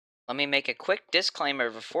Let me make a quick disclaimer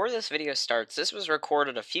before this video starts. This was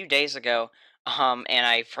recorded a few days ago, and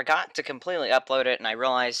I forgot to completely upload it, and I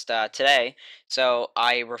realized today. So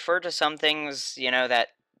I refer to some things, that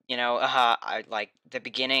I like the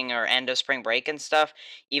beginning or end of spring break and stuff,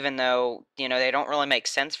 even though they don't really make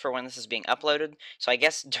sense for when this is being uploaded. So I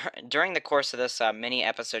guess during the course of this mini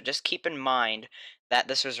episode, just keep in mind that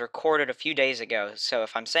this was recorded a few days ago. So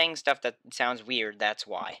if I'm saying stuff that sounds weird, that's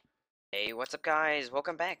why. Hey, what's up guys?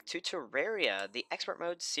 Welcome back to Terraria, the Expert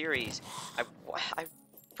Mode series. I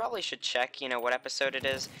probably should check, what episode it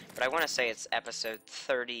is, but I want to say it's episode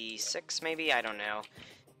 36, maybe? I don't know.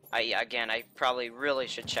 Again, I probably really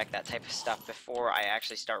should check that type of stuff before I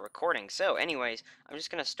actually start recording. So, anyways, I'm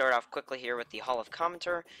just going to start off quickly here with the Hall of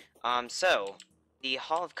Commenter. The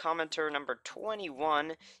Hall of Commenter number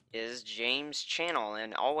 21 is James' channel,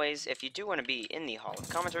 and always, if you do want to be in the Hall of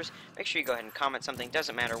Commenters, make sure you go ahead and comment something,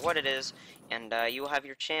 doesn't matter what it is, and you will have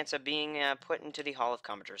your chance of being put into the Hall of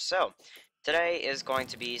Commenters. So, today is going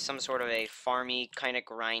to be some sort of a farmy, kind of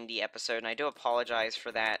grindy episode, and I do apologize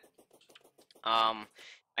for that.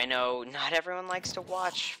 I know not everyone likes to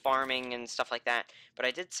watch farming and stuff like that, but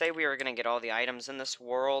I did say we were gonna get all the items in this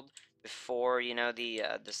world before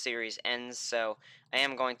the series ends. So I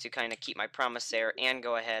am going to kind of keep my promise there and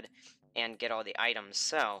go ahead and get all the items.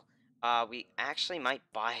 So we actually might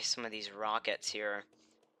buy some of these rockets here.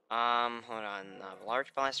 Hold on.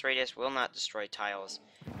 Large blast radius will not destroy tiles.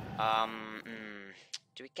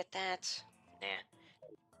 Do we get that? Nah,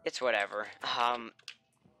 it's whatever.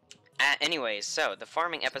 Anyways, so the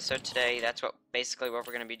farming episode today, that's basically what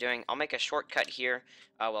we're going to be doing. I'll make a shortcut here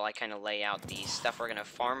while I kind of lay out the stuff we're going to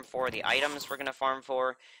farm for, the items we're going to farm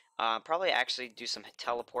for. Probably actually do some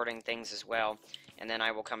teleporting things as well, and then I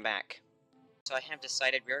will come back. So I have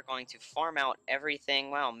decided we're going to farm out everything,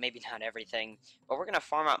 well, maybe not everything, but we're going to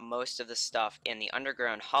farm out most of the stuff in the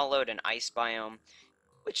underground hollowed and ice biome,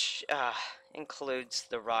 which includes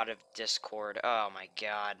the Rod of Discord. Oh my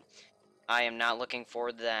god. I am not looking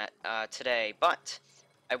forward to that today, but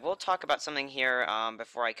I will talk about something here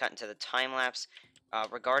before I cut into the time-lapse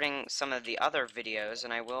regarding some of the other videos,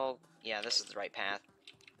 and I will, yeah, this is the right path,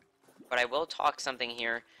 but I will talk something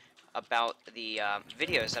here about the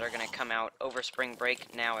videos that are going to come out over spring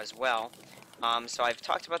break now as well. So I've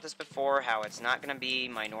talked about this before, how it's not going to be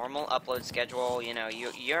my normal upload schedule,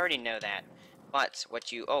 you already know that, but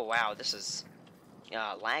oh wow, this is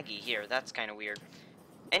laggy here, that's kind of weird.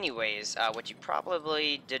 Anyways, what you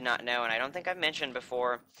probably did not know, and I don't think I've mentioned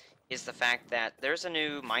before, is the fact that there's a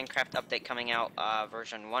new Minecraft update coming out,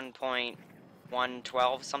 version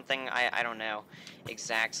 1.112 something, I don't know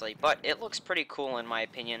exactly, but it looks pretty cool in my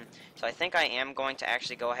opinion, so I think I am going to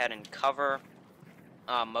actually go ahead and cover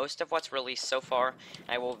most of what's released so far.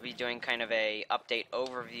 I will be doing kind of a update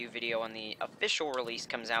overview video when the official release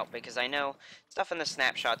comes out, because I know stuff in the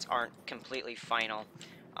snapshots aren't completely final.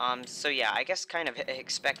 So yeah, I guess kind of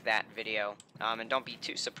expect that video, and don't be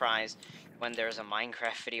too surprised when there's a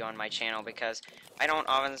Minecraft video on my channel, because I don't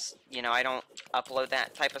always, I don't upload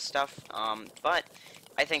that type of stuff, but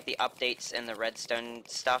I think the updates and the redstone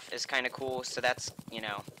stuff is kind of cool, so that's,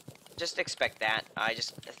 just expect that. I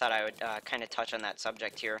just thought I would kind of touch on that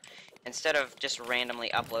subject here, instead of just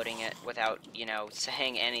randomly uploading it without,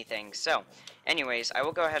 saying anything. So, anyways, I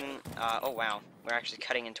will go ahead and, oh wow, we're actually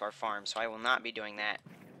cutting into our farm, so I will not be doing that.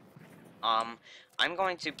 I'm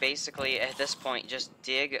going to basically, at this point, just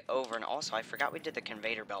dig over, and also, I forgot we did the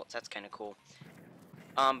conveyor belts, that's kind of cool.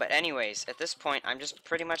 But anyways, at this point, I'm just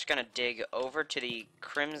pretty much gonna dig over to the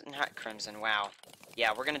not crimson, wow.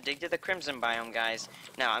 Yeah, we're gonna dig to the crimson biome, guys.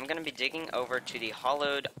 Now, I'm gonna be digging over to the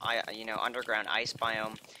hollowed, underground ice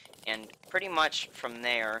biome, and pretty much from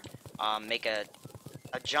there, make a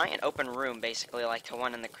giant open room, basically, like the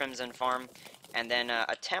one in the crimson farm, and then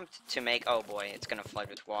attempt to make, oh boy, it's gonna flood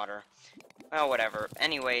with water. Well, whatever.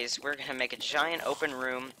 Anyways, we're gonna make a giant open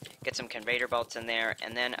room, get some conveyor belts in there,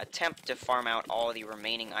 and then attempt to farm out all the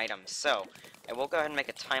remaining items. So, I will go ahead and make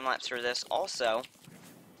a time-lapse for this. Also,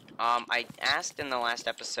 I asked in the last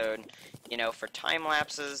episode, for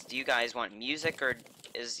time-lapses, do you guys want music, or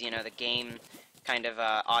is, the game kind of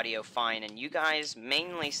audio fine? And you guys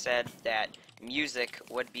mainly said that music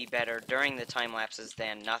would be better during the time-lapses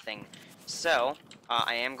than nothing. So,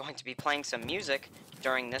 I am going to be playing some music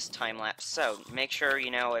during this time-lapse, so make sure,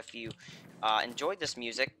 if you enjoyed this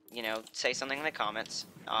music, say something in the comments,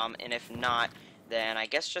 and if not, then I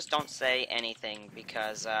guess just don't say anything,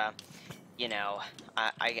 because, I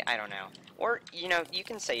don't know. Or, you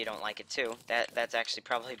can say you don't like it too. That's actually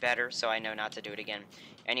probably better, so I know not to do it again.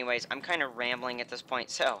 Anyways, I'm kind of rambling at this point,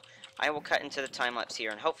 so I will cut into the time-lapse here,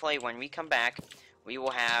 and hopefully when we come back, we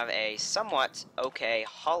will have a somewhat okay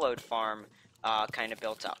hollowed farm kind of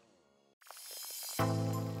built up.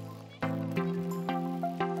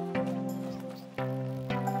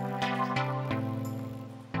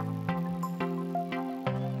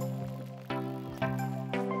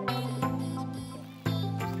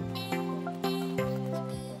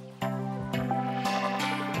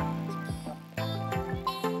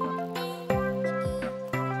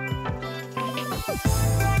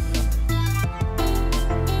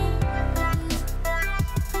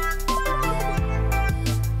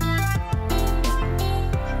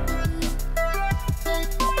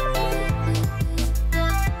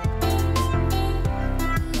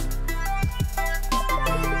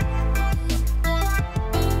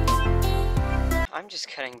 I'm just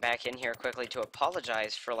cutting back in here quickly to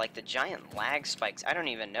apologize for like the giant lag spikes. I don't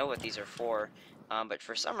even know what these are for, but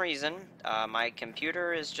for some reason my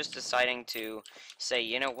computer is just deciding to say,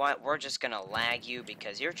 you know what, we're just gonna lag you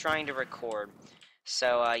because you're trying to record.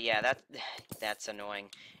 So yeah, that's annoying.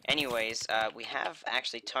 Anyways, we have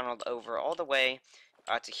actually tunneled over all the way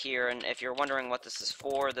to here, and if you're wondering what this is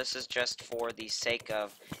for, this is just for the sake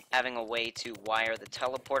of having a way to wire the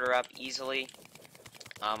teleporter up easily.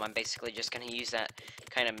 I'm basically just going to use that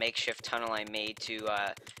kind of makeshift tunnel I made to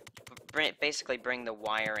basically bring the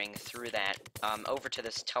wiring through that over to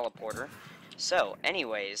this teleporter. So,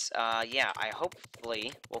 anyways, yeah, I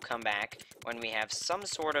hopefully will come back when we have some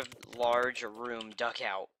sort of large room dug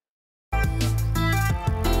out.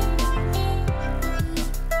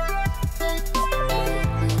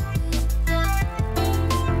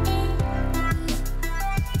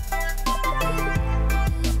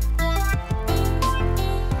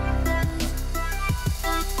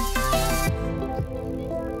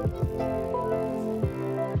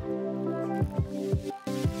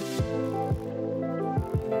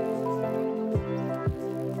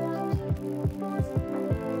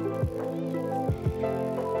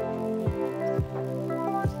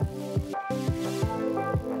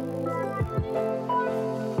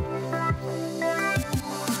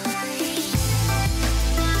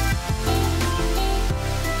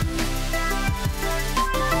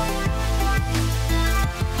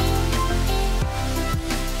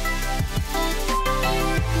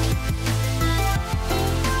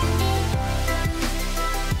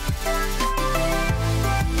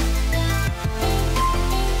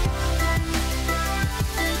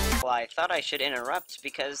 I thought I should interrupt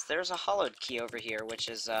because there's a hollowed key over here, which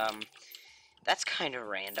is, that's kind of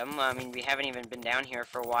random. I mean, we haven't even been down here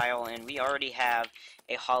for a while, and we already have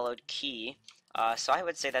a hollowed key, so I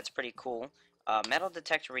would say that's pretty cool. Metal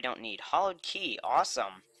detector we don't need. Hollowed key,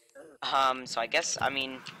 awesome. So I guess, I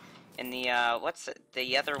mean, in the, what's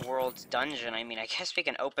the other world's dungeon, I mean, I guess we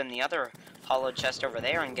can open the other hollowed chest over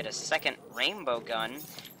there and get a second rainbow gun,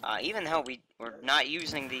 even though we're not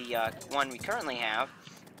using the, one we currently have.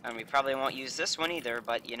 And we probably won't use this one either,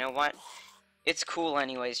 but you know what? It's cool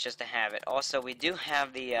anyways just to have it. Also, we do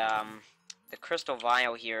have the crystal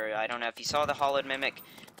vial here. I don't know if you saw the hollowed mimic,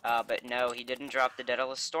 but no, he didn't drop the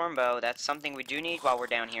Daedalus Stormbow. That's something we do need while we're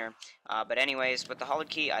down here. But anyways, with the hollowed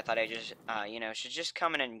key, I thought I just, you know, should just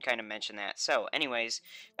come in and kind of mention that. So, anyways,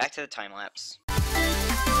 back to the time lapse.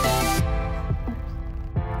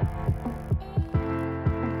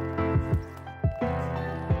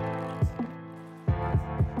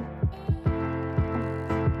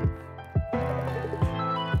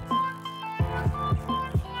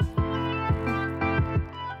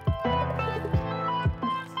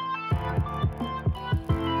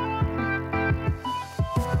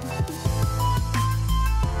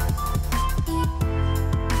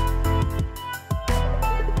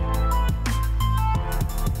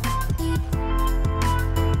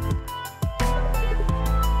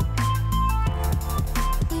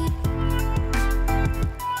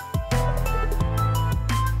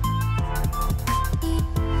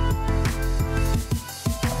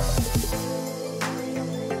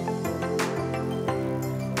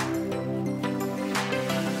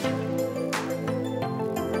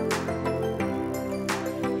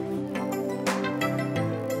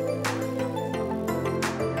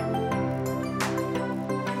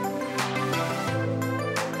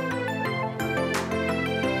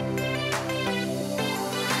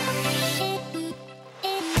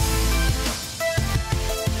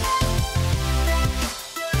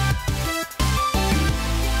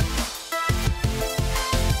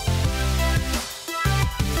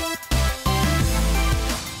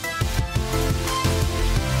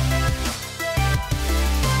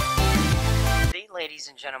 Ladies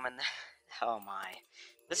and gentlemen, oh my,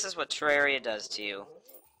 this is what Terraria does to you.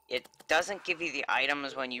 it doesn't give you the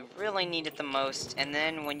items when you really need it the most, and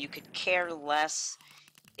then when you could care less,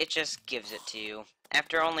 it just gives it to you.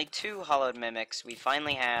 After only 2 hollowed mimics, we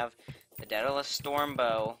finally have the Daedalus Storm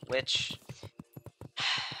Bow, which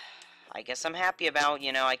I guess I'm happy about.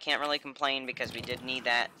 You know, I can't really complain because we did need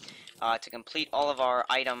that to complete all of our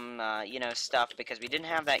item, you know, stuff, because we didn't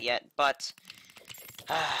have that yet, but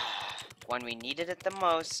when we needed it the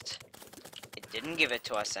most, it didn't give it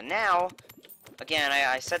to us. And now, again,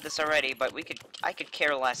 I said this already, but I could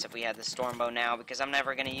care less if we had the Stormbow now, because I'm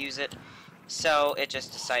never going to use it. So it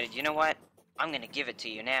just decided, you know what? I'm going to give it to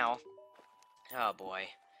you now. Oh boy.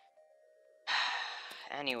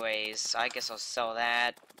 Anyways, I guess I'll sell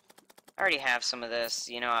that. I already have some of this.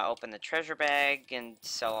 You know, I open the treasure bag and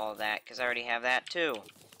sell all that, because I already have that too.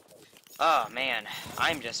 Oh man,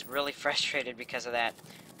 I'm just really frustrated because of that.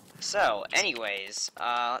 So, anyways,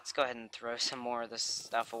 let's go ahead and throw some more of this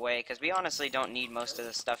stuff away, because we honestly don't need most of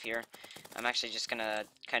this stuff here. I'm actually just gonna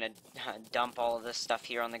kind of dump all of this stuff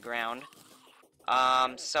here on the ground.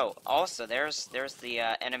 So, also, there's the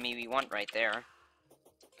enemy we want right there.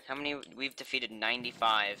 How many? We've defeated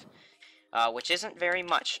 95. Which isn't very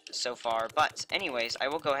much so far, but anyways, I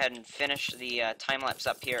will go ahead and finish the time-lapse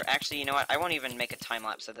up here. Actually, you know what, I won't even make a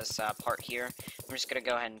time-lapse of this part here. I'm just going to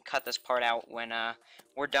go ahead and cut this part out when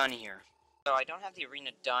we're done here. So I don't have the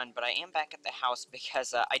arena done, but I am back at the house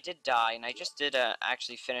because I did die, and I just did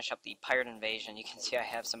actually finish up the pirate invasion. You can see I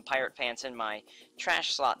have some pirate pants in my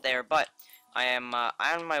trash slot there, but I am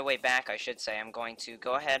on my way back, I should say. I'm going to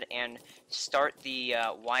go ahead and start the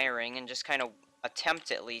wiring and just kind of attempt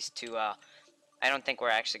at least to, I don't think we're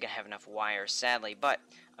actually going to have enough wires, sadly, but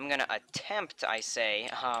I'm going to attempt, I say,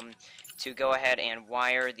 to go ahead and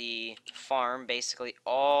wire the farm basically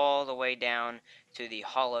all the way down to the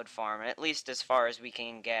hollowed farm, at least as far as we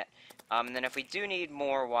can get. And then if we do need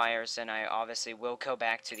more wires, then I obviously will go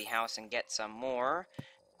back to the house and get some more.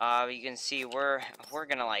 You can see we're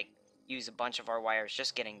going to, like, use a bunch of our wires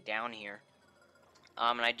just getting down here.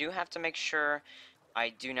 And I do have to make sure I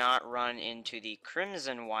do not run into the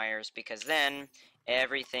crimson wires, because then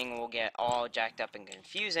everything will get all jacked up and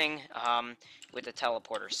confusing with the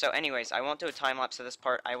teleporter. So anyways, I won't do a time-lapse of this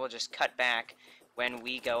part. I will just cut back when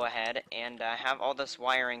we go ahead and have all this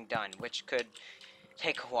wiring done, which could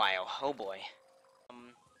take a while. Oh boy.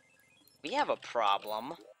 We have a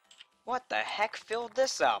problem. What the heck filled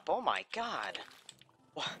this up? Oh my god.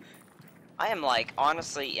 I am, like,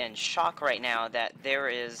 honestly in shock right now that there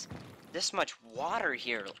is this much water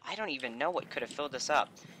here. I don't even know what could have filled this up.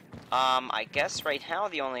 I guess right now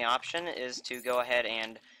the only option is to go ahead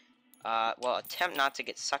and, well, attempt not to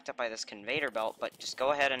get sucked up by this conveyor belt, but just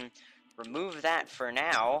go ahead and remove that for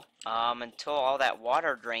now, until all that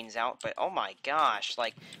water drains out. But, oh my gosh,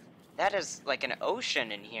 like, that is like an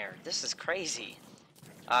ocean in here. This is crazy.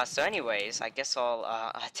 So anyways, I guess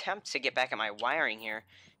I'll, attempt to get back at my wiring here.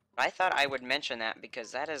 I thought I would mention that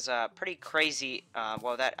because that is pretty crazy.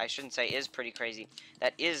 Well, that I shouldn't say is pretty crazy.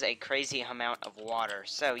 That is a crazy amount of water.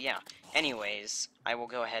 So yeah, anyways, I will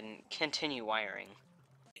go ahead and continue wiring.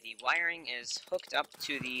 The wiring is hooked up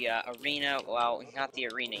to the arena. Well, not the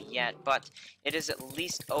arena yet, but it is at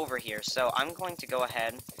least over here. So I'm going to go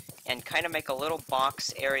ahead and kind of make a little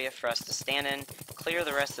box area for us to stand in, clear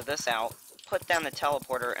the rest of this out, put down the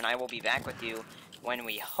teleporter, and I will be back with you when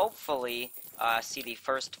we hopefully see the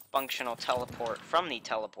first functional teleport from the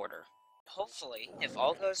teleporter. Hopefully, if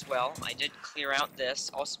all goes well, I did clear out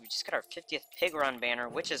this. Also, we just got our 50th pig run banner,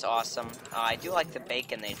 which is awesome. I do like the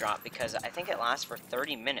bacon they drop because I think it lasts for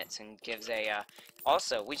 30 minutes and gives a,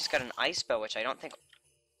 also, we just got an ice bow, which I don't think...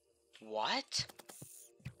 What?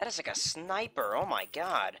 That is like a sniper, oh my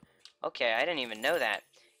god. Okay, I didn't even know that.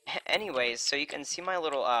 Anyways, so you can see my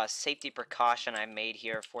little safety precaution I made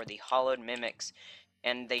here for the hollowed mimics.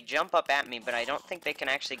 And they jump up at me, but I don't think they can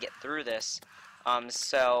actually get through this.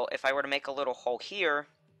 So if I were to make a little hole here,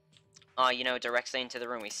 you know, directly into the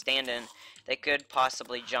room we stand in, they could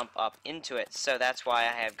possibly jump up into it. So that's why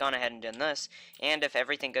I have gone ahead and done this. And if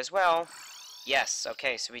everything goes well, yes,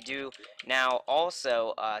 okay, so we do now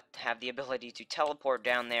also have the ability to teleport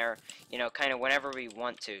down there, you know, kind of whenever we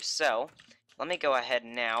want to. So let me go ahead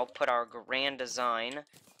now, put our grand design.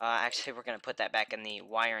 Actually, we're going to put that back in the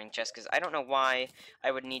wiring chest, because I don't know why I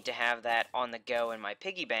would need to have that on the go in my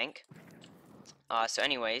piggy bank. So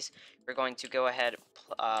anyways, we're going to go ahead,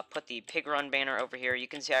 put the pig run banner over here. You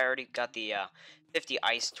can see I already got the 50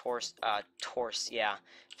 ice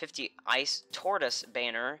 50 ice tortoise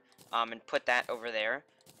banner, and put that over there.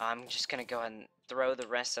 I'm just going to go ahead and throw the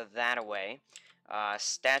rest of that away.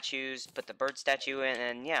 Statues, put the bird statue in,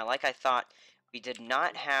 and yeah, like I thought, we did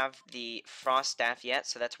not have the frost staff yet,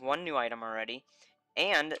 so that's one new item already.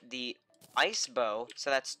 and the ice bow. So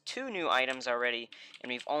that's 2 new items already,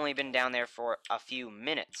 and we've only been down there for a few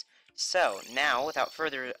minutes. So now, without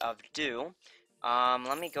further ado,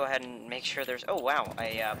 let me go ahead and make sure there's... Oh, wow,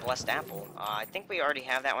 a blessed apple. I think we already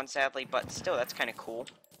have that one, sadly, but still, that's kind of cool.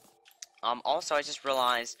 Also, I just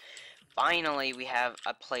realized, finally, we have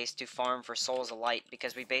a place to farm for Souls of Light,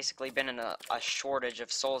 because we've basically been in a shortage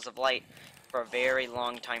of Souls of Light for a very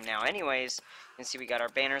long time now. Anyways, you can see we got our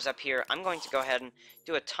banners up here. I'm going to go ahead and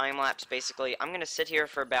do a time-lapse, basically. I'm going to sit here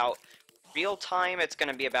for about... Real time, it's going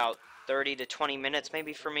to be about 30 to 20 minutes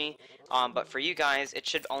maybe for me, but for you guys, it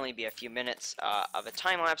should only be a few minutes of a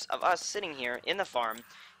time-lapse of us sitting here in the farm,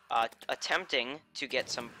 attempting to get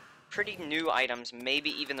some pretty new items, maybe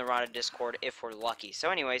even the Rod of Discord if we're lucky. So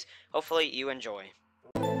anyways, hopefully you enjoy.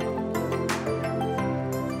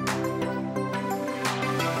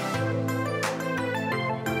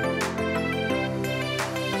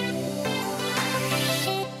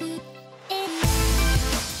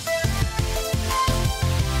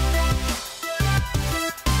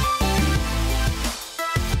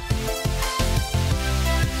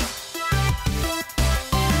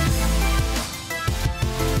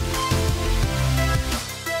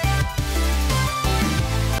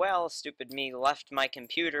 Stupid me left my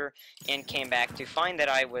computer and came back to find that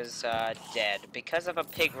I was dead because of a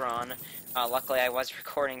pigron. Luckily I was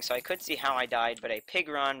recording so I could see how I died, but a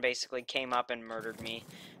pigron basically came up and murdered me.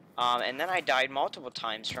 And then I died multiple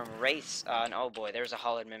times from wraiths, and oh boy, there's a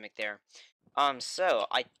hollowed mimic there. So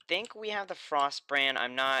I think we have the frost brand.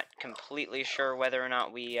 I'm not completely sure whether or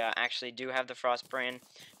not we actually do have the frost brand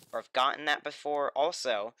or have gotten that before.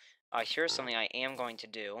 Also, here's something I am going to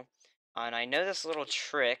do. And I know this little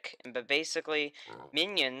trick, but basically,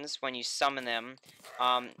 minions, when you summon them,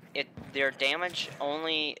 their damage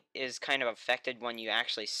only is kind of affected when you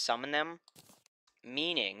actually summon them,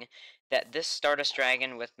 meaning that this Stardust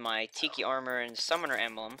Dragon with my Tiki Armor and Summoner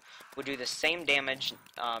Emblem would do the same damage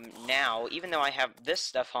now. Even though I have this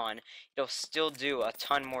stuff on, it'll still do a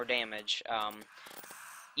ton more damage,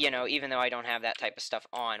 you know, even though I don't have that type of stuff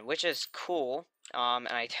on, which is cool.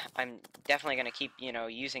 And I'm definitely going to keep, you know,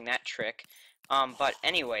 using that trick. But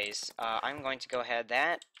anyways, I'm going to go ahead.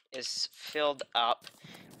 That is filled up.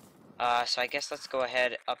 So I guess let's go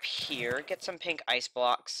ahead up here, get some pink ice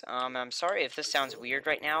blocks. I'm sorry if this sounds weird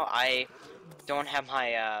right now. I don't have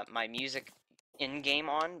my, my music in-game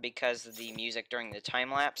on because of the music during the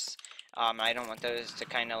time-lapse. I don't want those to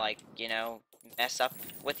kind of, like, you know, mess up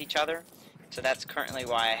with each other. So that's currently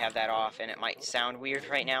why I have that off, and it might sound weird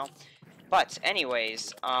right now. But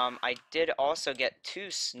anyways, I did also get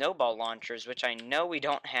 2 snowball launchers, which I know we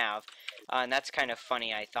don't have, and that's kind of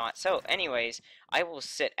funny, I thought. So anyways, I will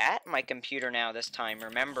sit at my computer now this time,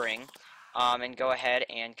 remembering, and go ahead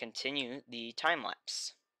and continue the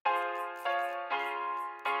time-lapse.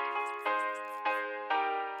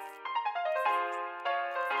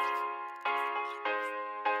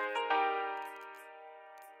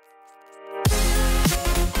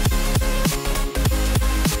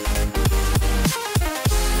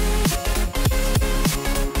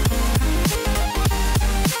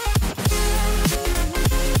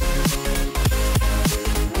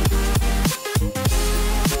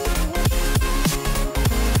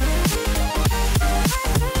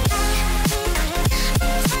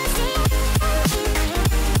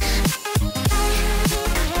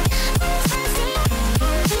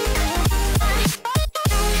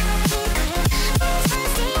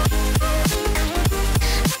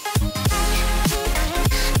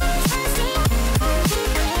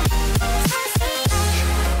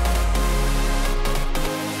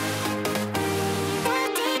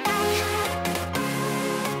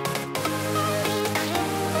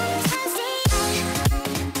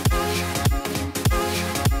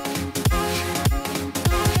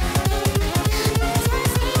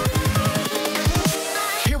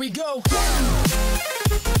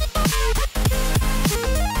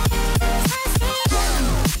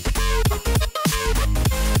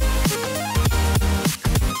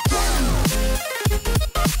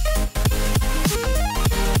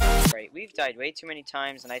 Died way too many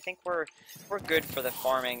times, and I think we're good for the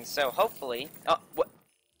farming. So hopefully, oh, what?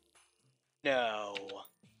 No.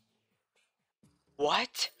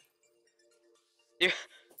 What?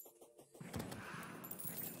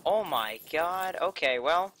 Oh my God. Okay,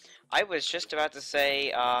 well, I was just about to say,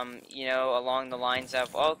 you know, along the lines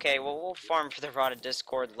of, okay, well, we'll farm for the Rod of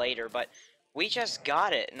Discord later, but we just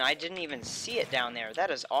got it, and I didn't even see it down there. That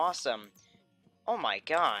is awesome. Oh my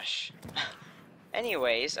gosh.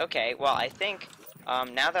 Anyways, okay, well, I think,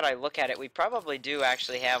 now that I look at it, we probably do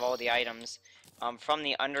actually have all the items. from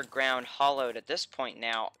the underground Hollowed at this point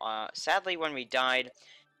now. Sadly, when we died,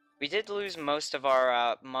 we did lose most of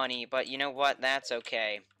our money, but you know what? That's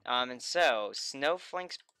okay. And so,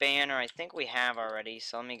 Snowflake's banner, I think we have already,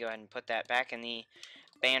 so let me go ahead and put that back in the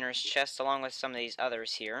banner's chest along with some of these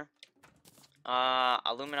others here.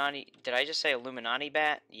 Illuminati, did I just say Illuminati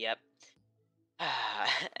bat? Yep.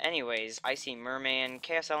 Anyways, Icy Merman,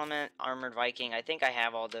 Chaos Element, Armored Viking, I think I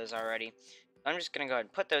have all those already. I'm just gonna go ahead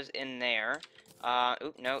and put those in there.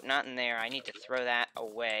 Oop, no, not in there. I need to throw that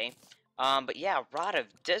away. But yeah, Rod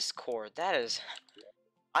of Discord, that is...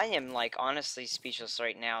 I am, like, honestly speechless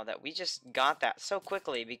right now that we just got that so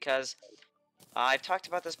quickly because I've talked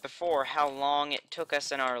about this before, how long it took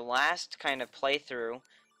us in our last kind of playthrough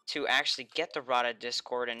to actually get the Rod of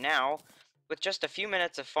Discord, and now, with just a few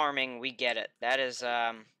minutes of farming, we get it. That is,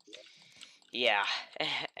 yeah.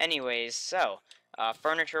 Anyways, so,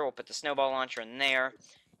 furniture, we'll put the snowball launcher in there.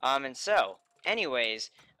 And so,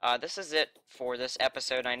 anyways, this is it for this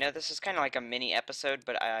episode. I know this is kind of like a mini episode,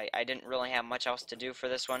 but I didn't really have much else to do for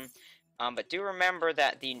this one. But do remember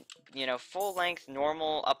that the, full-length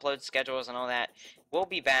normal upload schedules and all that will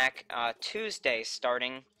be back Tuesday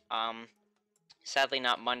starting. Sadly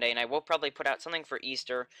not Monday, and I will probably put out something for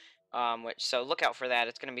Easter, so look out for that.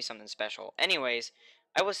 It's going to be something special. Anyways,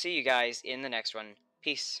 I will see you guys in the next one.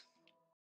 Peace.